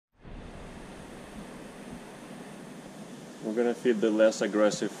We're gonna feed the less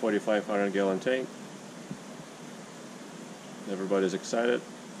aggressive 4,500 gallon tank. Everybody's excited.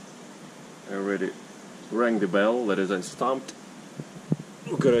 I already rang the bell, that is, I stomped.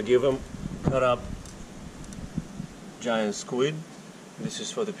 We're gonna give him cut up giant squid. This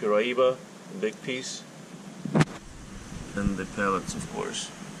is for the piraiba, big piece, and the pellets, of course.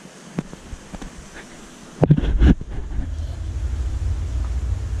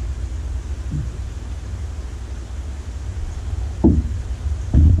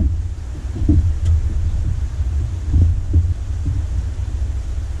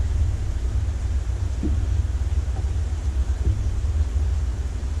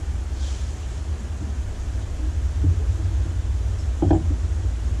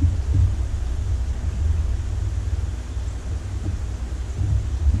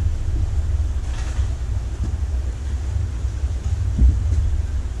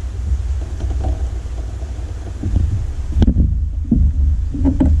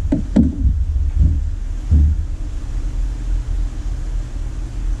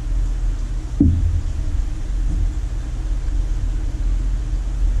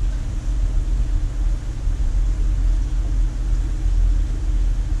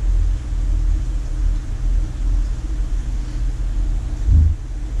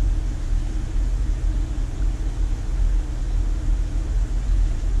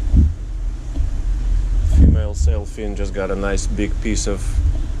 Sailfin just got a nice big piece of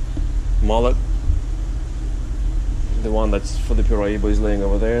mullet. The one that's for the piraiba is laying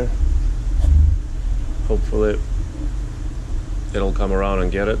over there. Hopefully it'll come around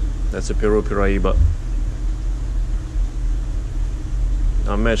and get it. That's a piraiba.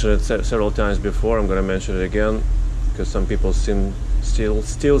 I've mentioned it several times before. I'm going to mention it again because some people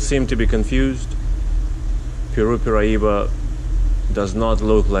still seem to be confused. Piraiba does not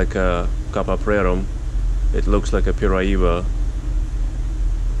look like a capaprerum. It looks like a piraiba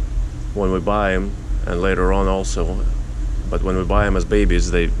when we buy them, and later on also. But when we buy them as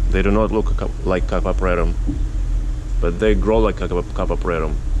babies, they do not look like capaprerum, but they grow like a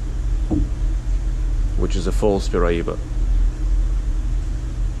capaprerum, which is a false piraiba.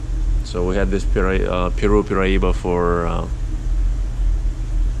 So we had this piraiba for I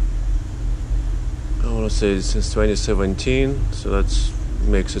want to say since 2017, so that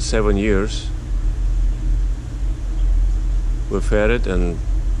makes it 7 years. We've had it, and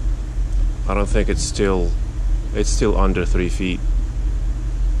I don't think it's still under 3 feet,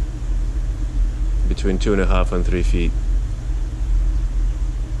 between 2.5 and 3 feet,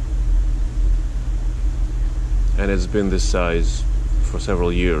 and it's been this size for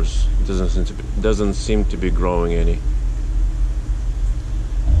several years. It doesn't seem to be growing any.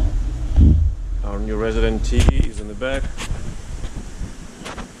 Our new resident T is in the back.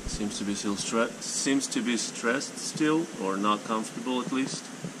 Seems to be stressed still, or not comfortable at least.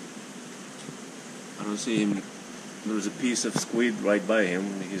 I don't see him. There's a piece of squid right by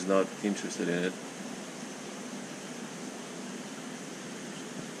him. He's not interested in it.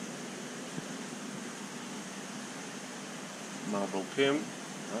 Marble Pim.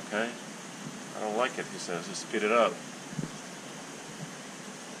 Okay. I don't like it, he says. Just spit it out.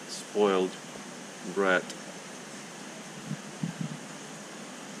 Spoiled brat.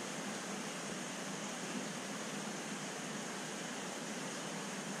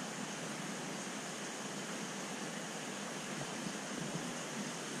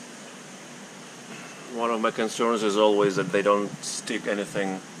 One of my concerns is always that they don't stick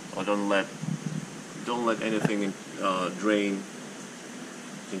anything, or don't let anything drain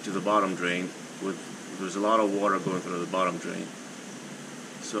into the bottom drain. There's a lot of water going through the bottom drain,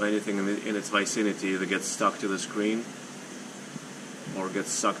 so anything in its vicinity either gets stuck to the screen or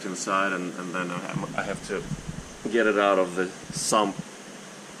gets sucked inside, and then I have to get it out of the sump,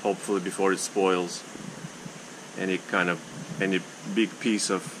 hopefully before it spoils. Any big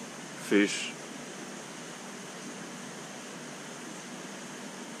piece of fish.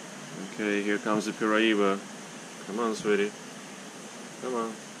 Okay, here comes the piraiba. Come on, sweetie. Come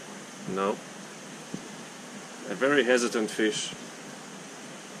on. No. A very hesitant fish.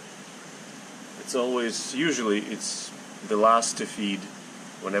 Usually it's the last to feed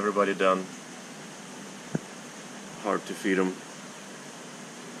when everybody done. Hard to feed them.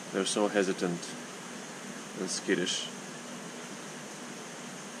 They're so hesitant and skittish.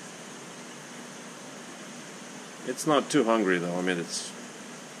 It's not too hungry though. I mean, it's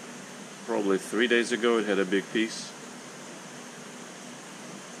probably 3 days ago it had a big piece.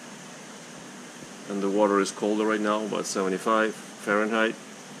 And the water is colder right now, about 75 Fahrenheit.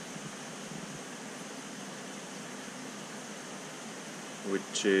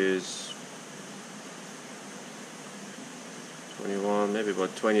 Which is 21, maybe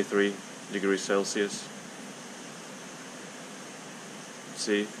about 23 degrees Celsius.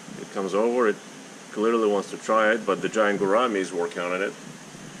 See, it comes over, it clearly wants to try it, but the giant gourami is working on it,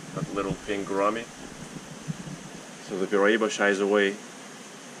 that little pink gourami. So the piraiba shies away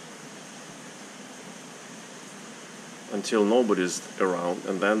until nobody's around,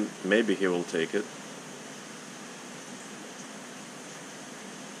 and then maybe he will take it.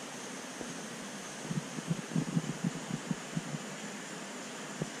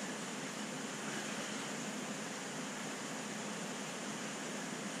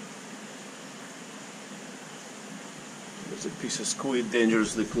 There's a piece of squid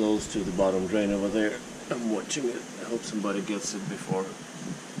dangerously close to the bottom drain over there. I'm watching it. I hope somebody gets it before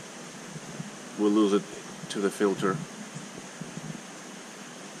we lose it to the filter.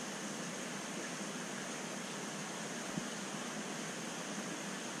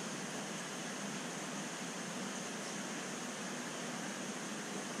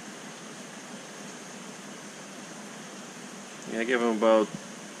 I gave him about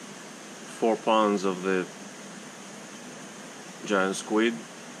 4 pounds of the giant squid,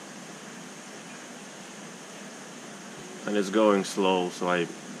 and it's going slow, so I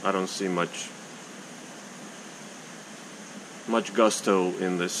don't see much gusto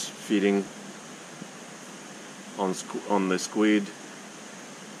in this feeding on the squid.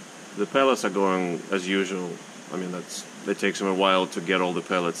 The pellets are going as usual. I mean, it takes them a while to get all the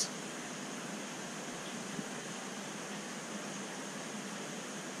pellets.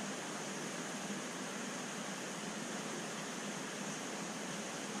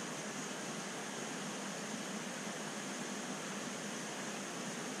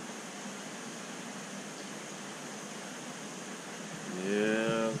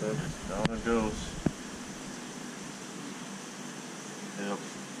 Down it goes. Yep,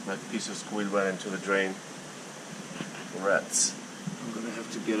 that piece of squid went into the drain. Rats. I'm gonna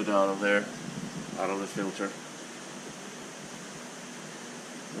have to get it out of there, out of the filter.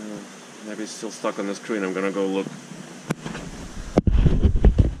 Maybe it's still stuck on the screen. I'm gonna go look.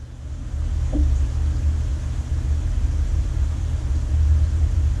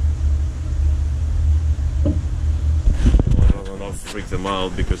 Freak them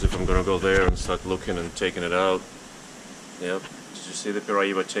out, because if I'm gonna go there and start looking and taking it out. Yep, did you see the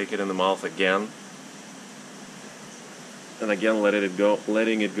piraiba take it in the mouth again? And again letting it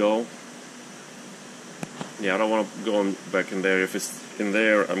go. Yeah, I don't want to go back in there. If it's in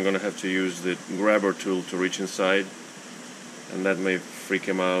there, I'm gonna have to use the grabber tool to reach inside, and that may freak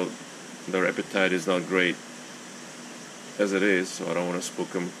him out. Their appetite is not great as it is, so I don't want to spook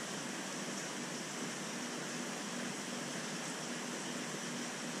them.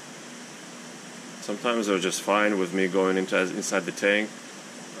 Sometimes they're just fine with me going inside the tank.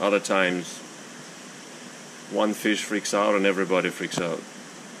 Other times, one fish freaks out and everybody freaks out.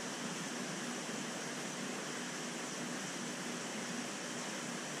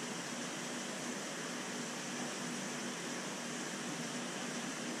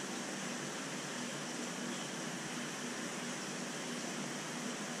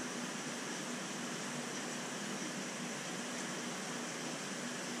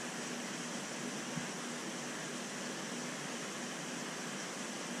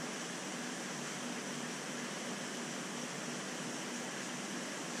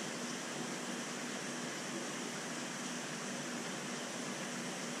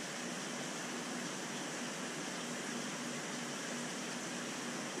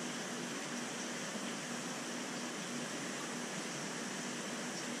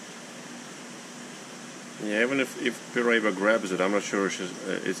 Yeah, even if piraiba grabs it, I'm not sure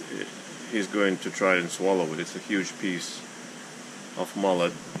he's going to try and swallow it. It's a huge piece of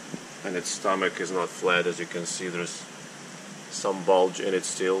mullet, and its stomach is not flat. As you can see, there's some bulge in it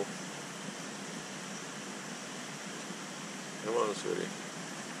still. Come on, sweetie.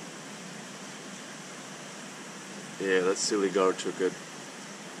 Yeah, that silly guard took it.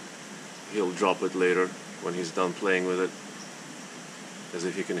 He'll drop it later when he's done playing with it, as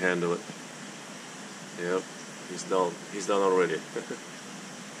if he can handle it. Yep, he's done. He's done already.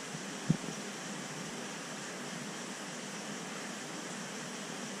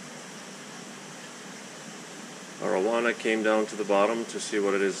 Arowana came down to the bottom to see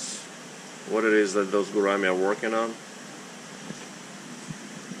what it is that those gourami are working on.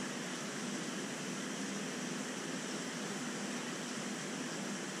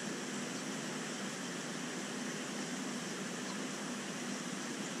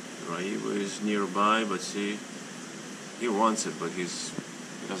 Piraiba is nearby, but see, he wants it, but he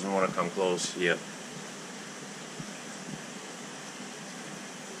doesn't want to come close yet.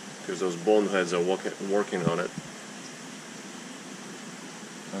 Because those boneheads are working on it.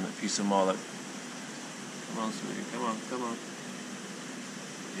 and a piece of mullet. Come on, sweetie, come on, come on.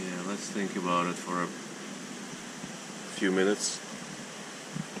 Yeah, let's think about it for a few minutes.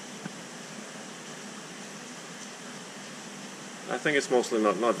 I think it's mostly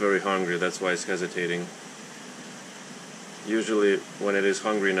not very hungry, that's why it's hesitating. Usually when it is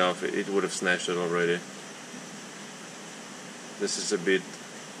hungry enough, it would have snatched it already. This is a bit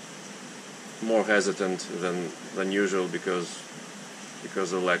more hesitant than usual because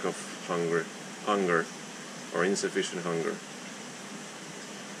of lack of hunger or insufficient hunger.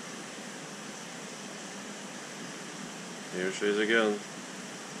 Here she is again.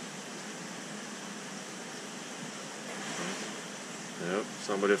 Yep,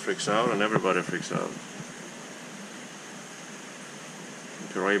 somebody freaks out and everybody freaks out.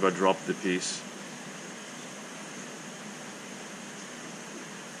 Piraiba dropped the piece.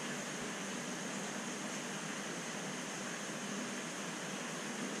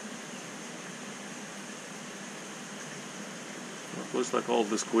 Looks like all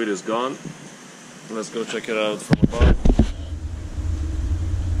the squid is gone. Let's go check it out from above.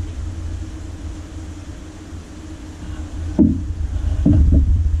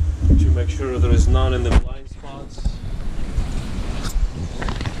 To make sure there is none in the blind spots.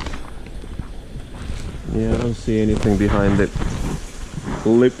 Yeah, I don't see anything behind the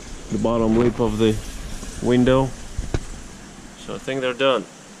lip, the bottom lip of the window. So I think they're done.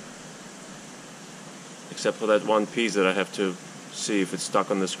 Except for that one piece that I have to see if it's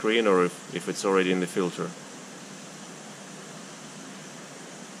stuck on the screen or if it's already in the filter.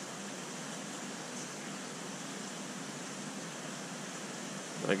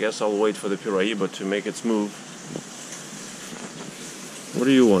 I guess I'll wait for the piraiba to make its move. What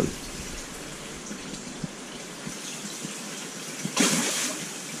do you want?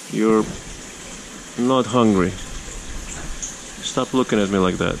 You're not hungry. Stop looking at me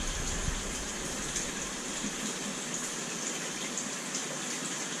like that.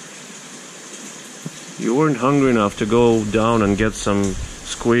 You weren't hungry enough to go down and get some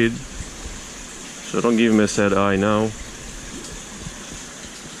squid, so don't give me a sad eye now.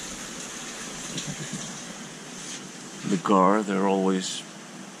 The gar, they're always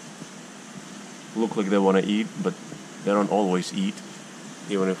look like they want to eat, but they don't always eat,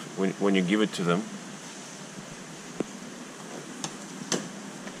 even if when you give it to them.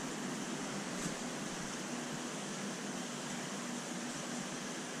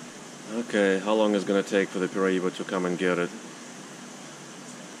 Okay, how long is it gonna take for the piraiba to come and get it?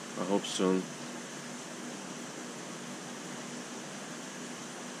 I hope soon.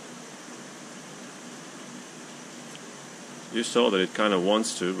 You saw that it kind of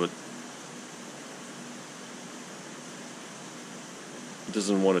wants to, but it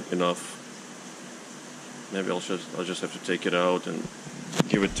doesn't want it enough. Maybe I'll just have to take it out and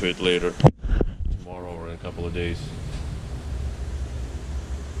give it to it later, tomorrow or in a couple of days.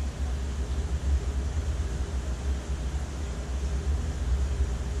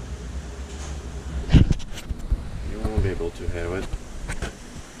 To have it.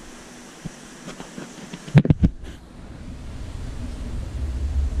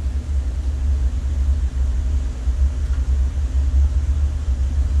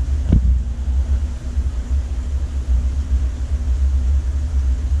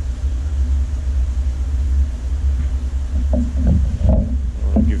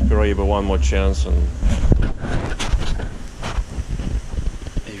 I'll give piraiba one more chance, and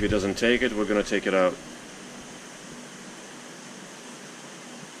if he doesn't take it, we're gonna take it out.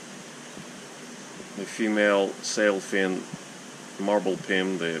 The female sailfin marble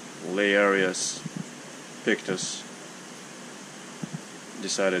pim, the Leiarius pictus,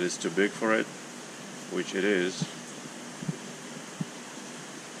 decided it's too big for it, which it is.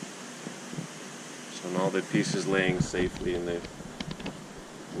 So now the piece is laying safely in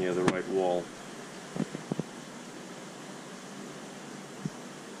near the right wall.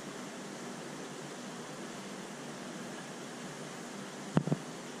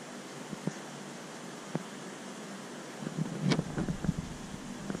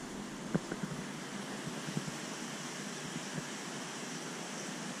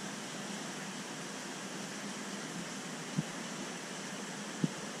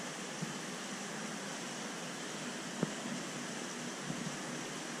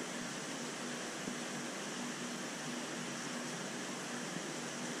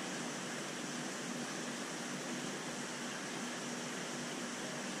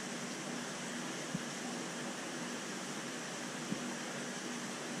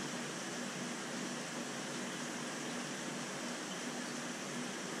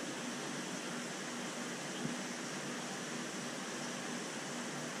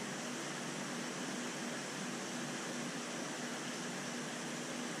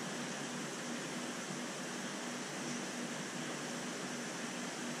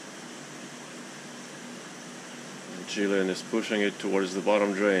 Jillian is pushing it towards the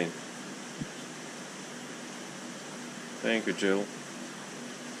bottom drain. Thank you, Jill.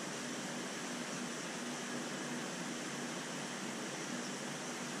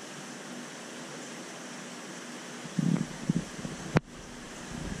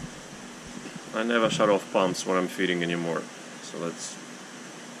 I never shut off pumps when I'm feeding anymore, so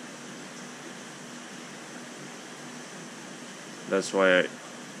that's why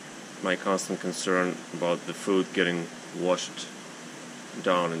my constant concern about the food getting washed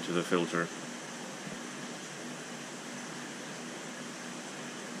down into the filter.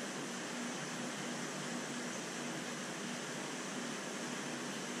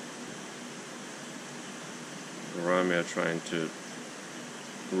 Gourami are trying to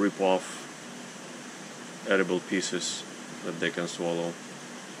rip off edible pieces that they can swallow.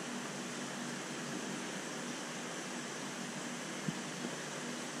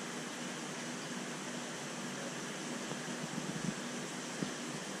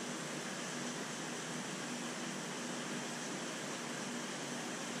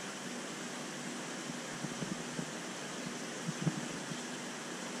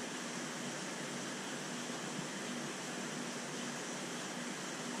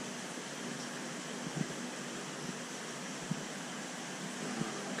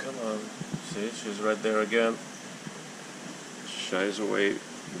 See, she's right there again. Shies away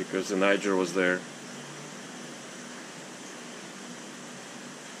because the niger was there.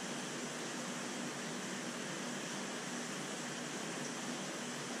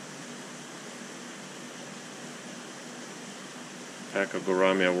 Pack of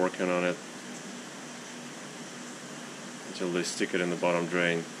gourami are working on it until they stick it in the bottom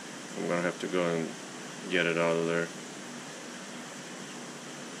drain. I'm gonna have to go and get it out of there.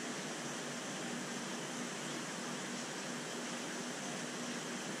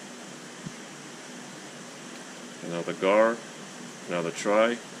 Another gar, another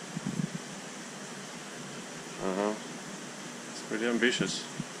try. It's pretty ambitious.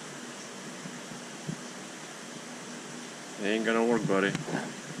 It ain't gonna work, buddy.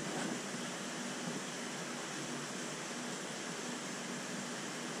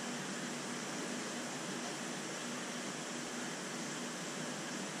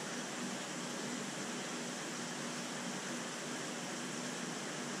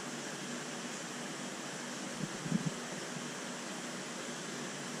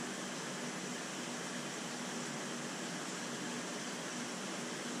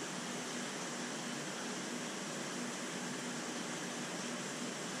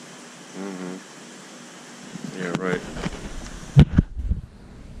 Yeah, right.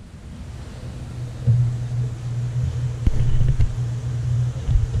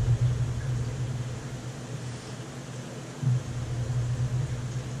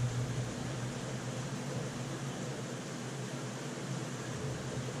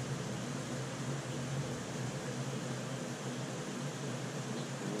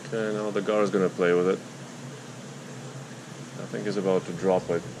 Okay, now the gar is gonna play with it. I think he's about to drop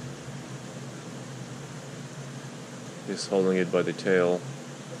it. He's holding it by the tail,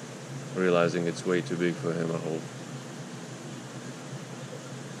 realizing it's way too big for him, I hope.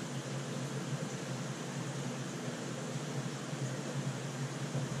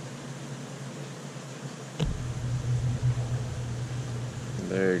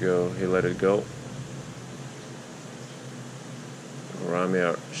 There you go, he let it go.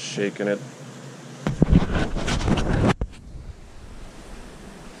 Gourami are shaking it.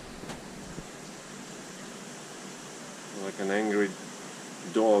 Like an angry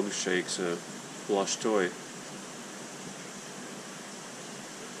dog shakes a plush toy.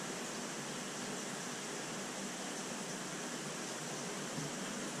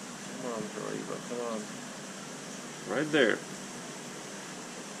 Come on, piraiba, come on. Right there.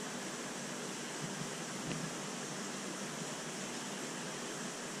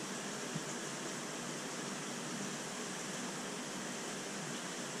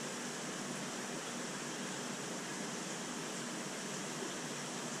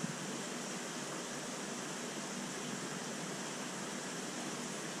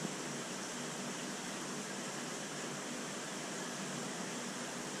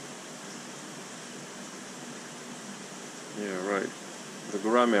 Yeah, right. The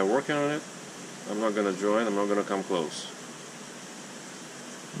gourami are working on it. I'm not gonna join, I'm not gonna come close.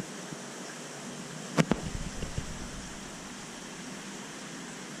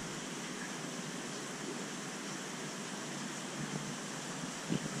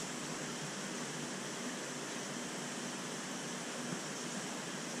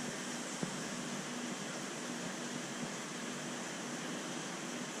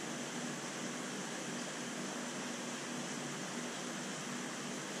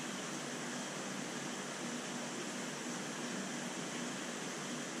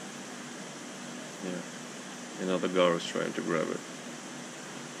 Now the gar is trying to grab it.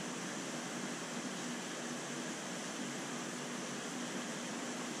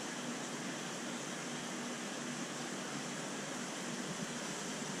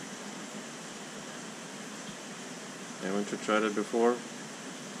 Haven't you tried it before?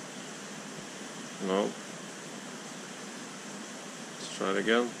 No. Let's try it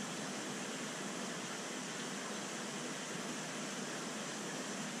again.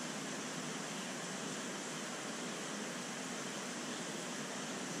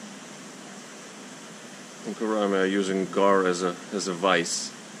 Gourami are using gar as a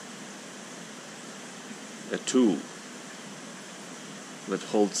vice, a tool that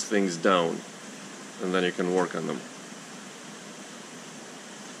holds things down, and then you can work on them.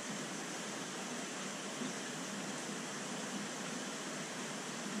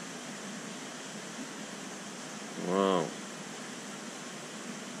 Wow.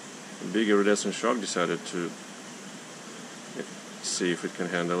 The big iridescent shark decided to see if it can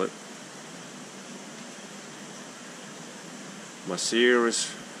handle it. Masir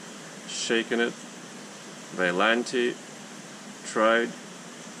is shaking it. Vailanti tried.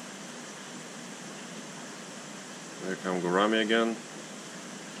 There come gourami again.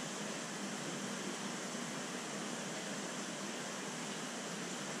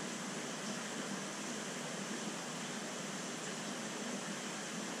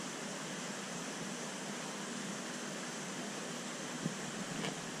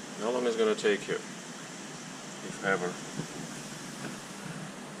 How long is it going to take you, if ever?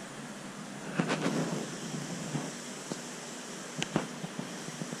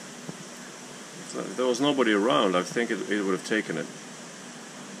 If there was nobody around, I think it would have taken it.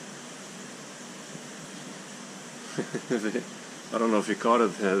 I don't know if you caught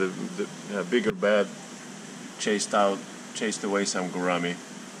it. The bigger bad chased away some gourami.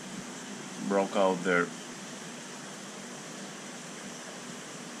 Broke out there.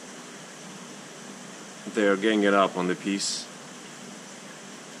 They're ganging up on the piece.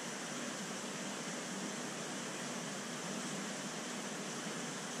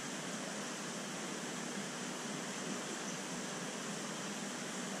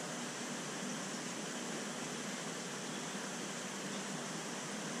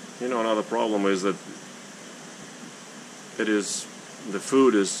 You know, another problem is that the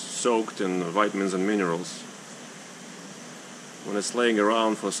food is soaked in vitamins and minerals. When it's laying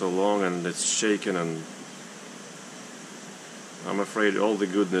around for so long and it's shaken, and I'm afraid all the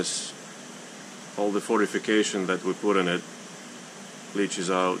goodness, all the fortification that we put in it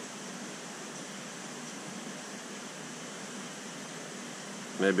leaches out.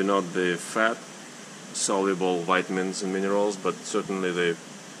 Maybe not the fat soluble vitamins and minerals, but certainly the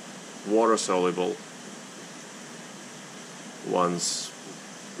water soluble ones.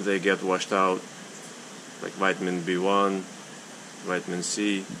 They get washed out, like vitamin B1, vitamin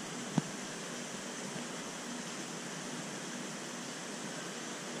C.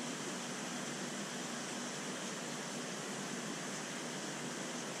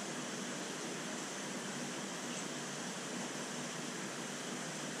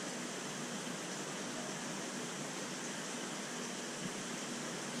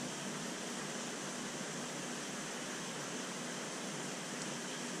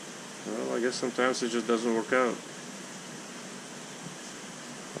 Well, I guess sometimes it just doesn't work out.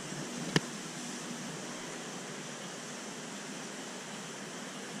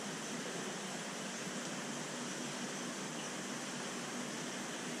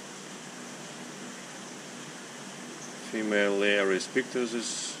 Female Aries pictus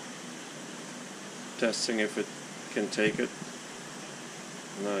is testing if it can take it.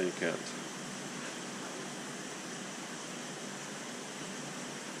 No, you can't.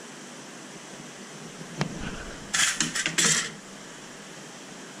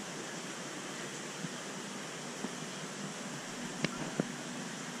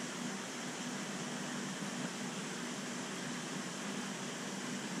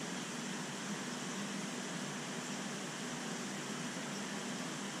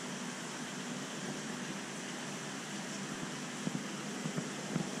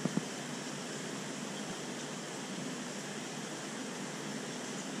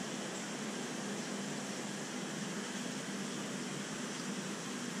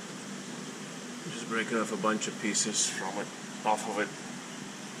 Breaking off a bunch of pieces from it, off of it.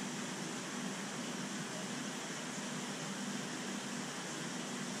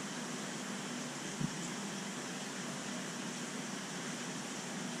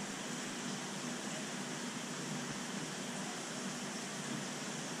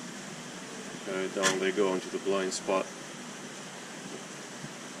 Okay, down they go into the blind spot.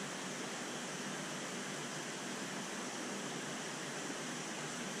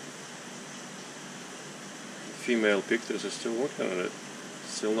 female pictus is still working on it.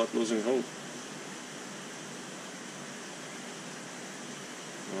 Still not losing hope.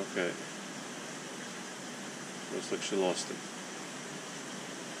 Okay. Looks like she lost it.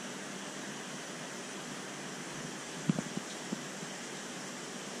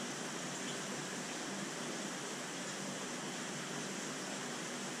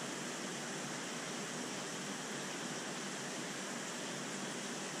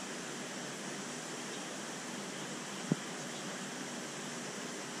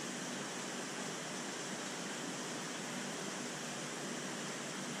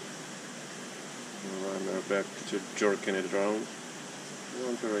 Back to jerking it around. Come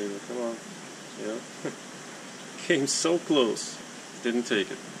on, piraiba, come on. Yeah. Came so close. Didn't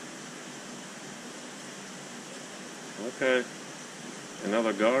take it. Okay.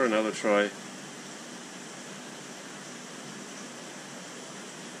 Another gar, another try.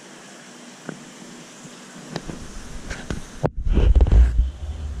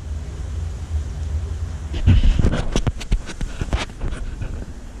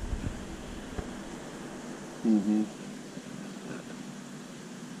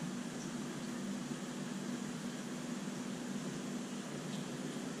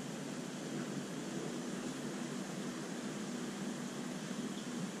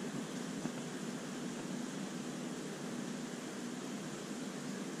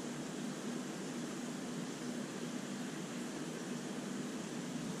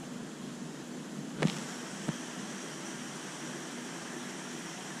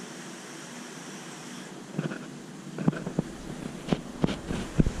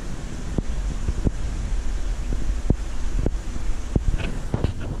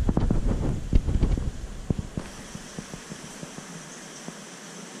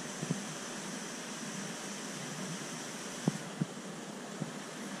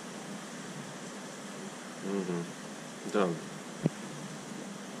 Mm-hmm. Done.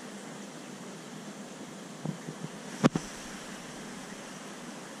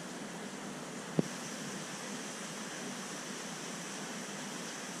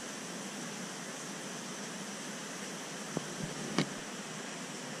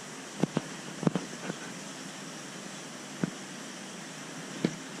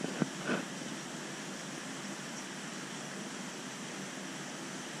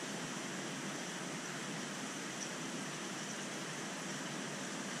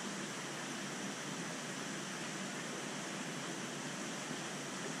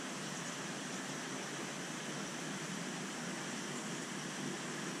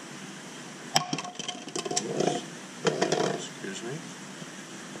 Excuse me.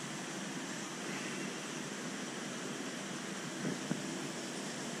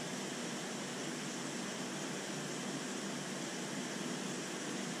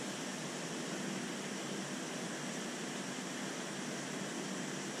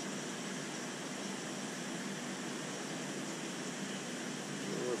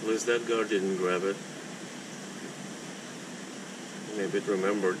 Well, at least that guard didn't grab it. Maybe it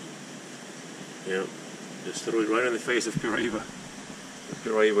remembered. Yeah. Just threw it right in the face of piraiba.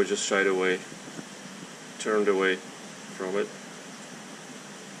 Piraiba just shied away, turned away from it.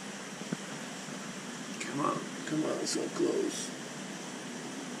 Come on, so close.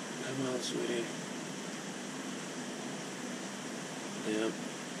 Come on, sweetie. Yep.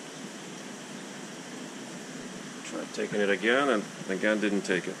 Tried taking it again, and again didn't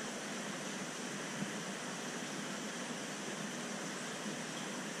take it.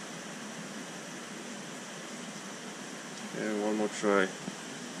 Okay, one more try.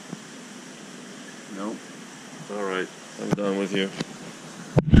 Nope. Alright, I'm done with you.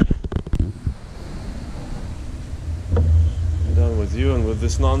 I'm done with you and with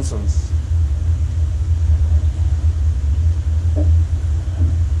this nonsense.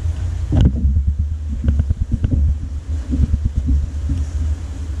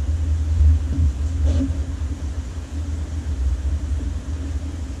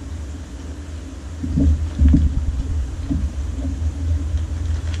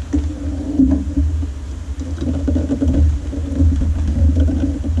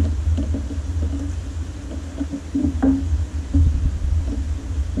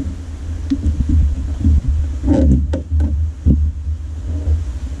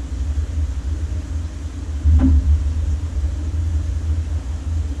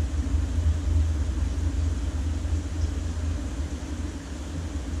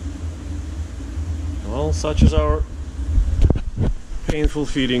 Well, such is our painful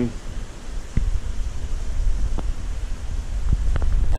feeding.